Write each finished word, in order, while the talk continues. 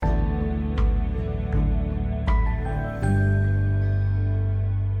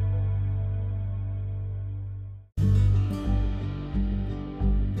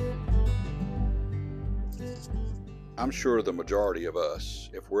I'm sure the majority of us,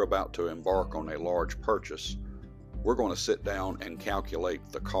 if we're about to embark on a large purchase, we're going to sit down and calculate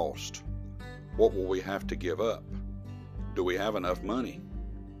the cost. What will we have to give up? Do we have enough money?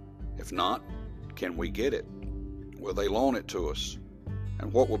 If not, can we get it? Will they loan it to us?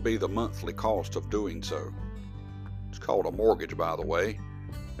 And what will be the monthly cost of doing so? It's called a mortgage, by the way,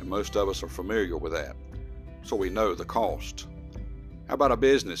 and most of us are familiar with that, so we know the cost. How about a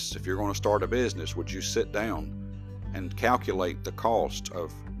business? If you're going to start a business, would you sit down and calculate the cost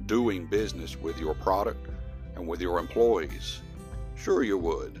of doing business with your product and with your employees? Sure you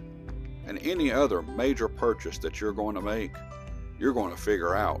would. And any other major purchase that you're going to make, you're going to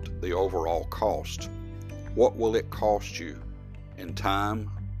figure out the overall cost. What will it cost you in time,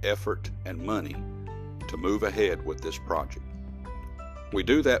 effort, and money to move ahead with this project? We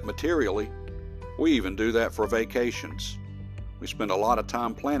do that materially. We even do that for vacations. We spend a lot of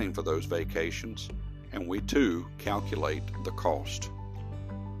time planning for those vacations, and we too calculate the cost.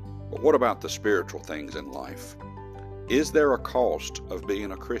 But what about the spiritual things in life? Is there a cost of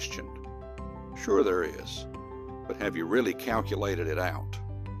being a Christian? Sure there is, but have you really calculated it out?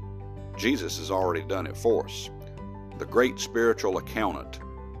 Jesus has already done it for us. The great spiritual accountant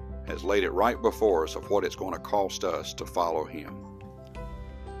has laid it right before us of what it's going to cost us to follow him.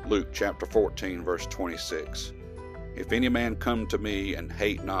 Luke chapter 14, verse 26. If any man come to me and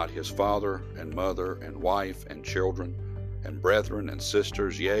hate not his father and mother and wife and children and brethren and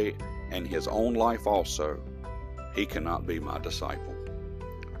sisters, yea, and his own life also, he cannot be my disciple.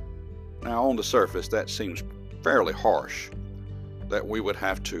 Now, on the surface, that seems fairly harsh, that we would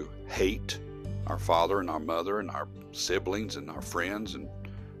have to hate our father and our mother and our siblings and our friends and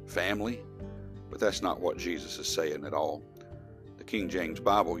family, but that's not what Jesus is saying at all. The King James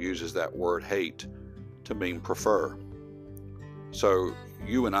Bible uses that word hate to mean prefer. So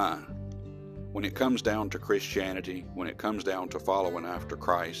you and I, when it comes down to Christianity, when it comes down to following after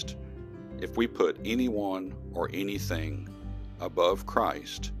Christ, if we put anyone or anything above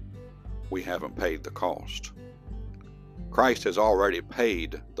Christ, we haven't paid the cost. Christ has already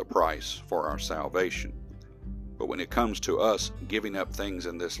paid the price for our salvation. But when it comes to us giving up things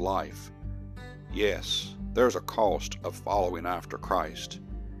in this life, yes, there's a cost of following after Christ.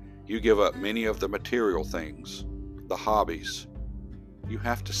 You give up many of the material things, the hobbies. You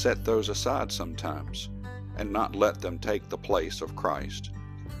have to set those aside sometimes and not let them take the place of Christ.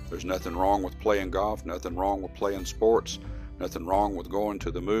 There's nothing wrong with playing golf, nothing wrong with playing sports, nothing wrong with going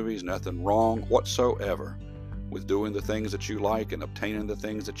to the movies, nothing wrong whatsoever with doing the things that you like and obtaining the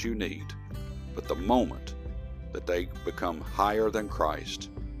things that you need. But the moment that they become higher than Christ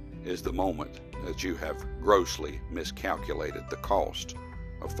is the moment that you have grossly miscalculated the cost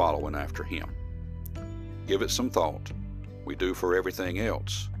of following after him. Give it some thought. We do for everything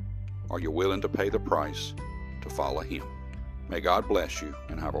else. Are you willing to pay the price to follow him? May God bless you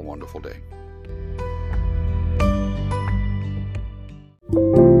and have a wonderful day.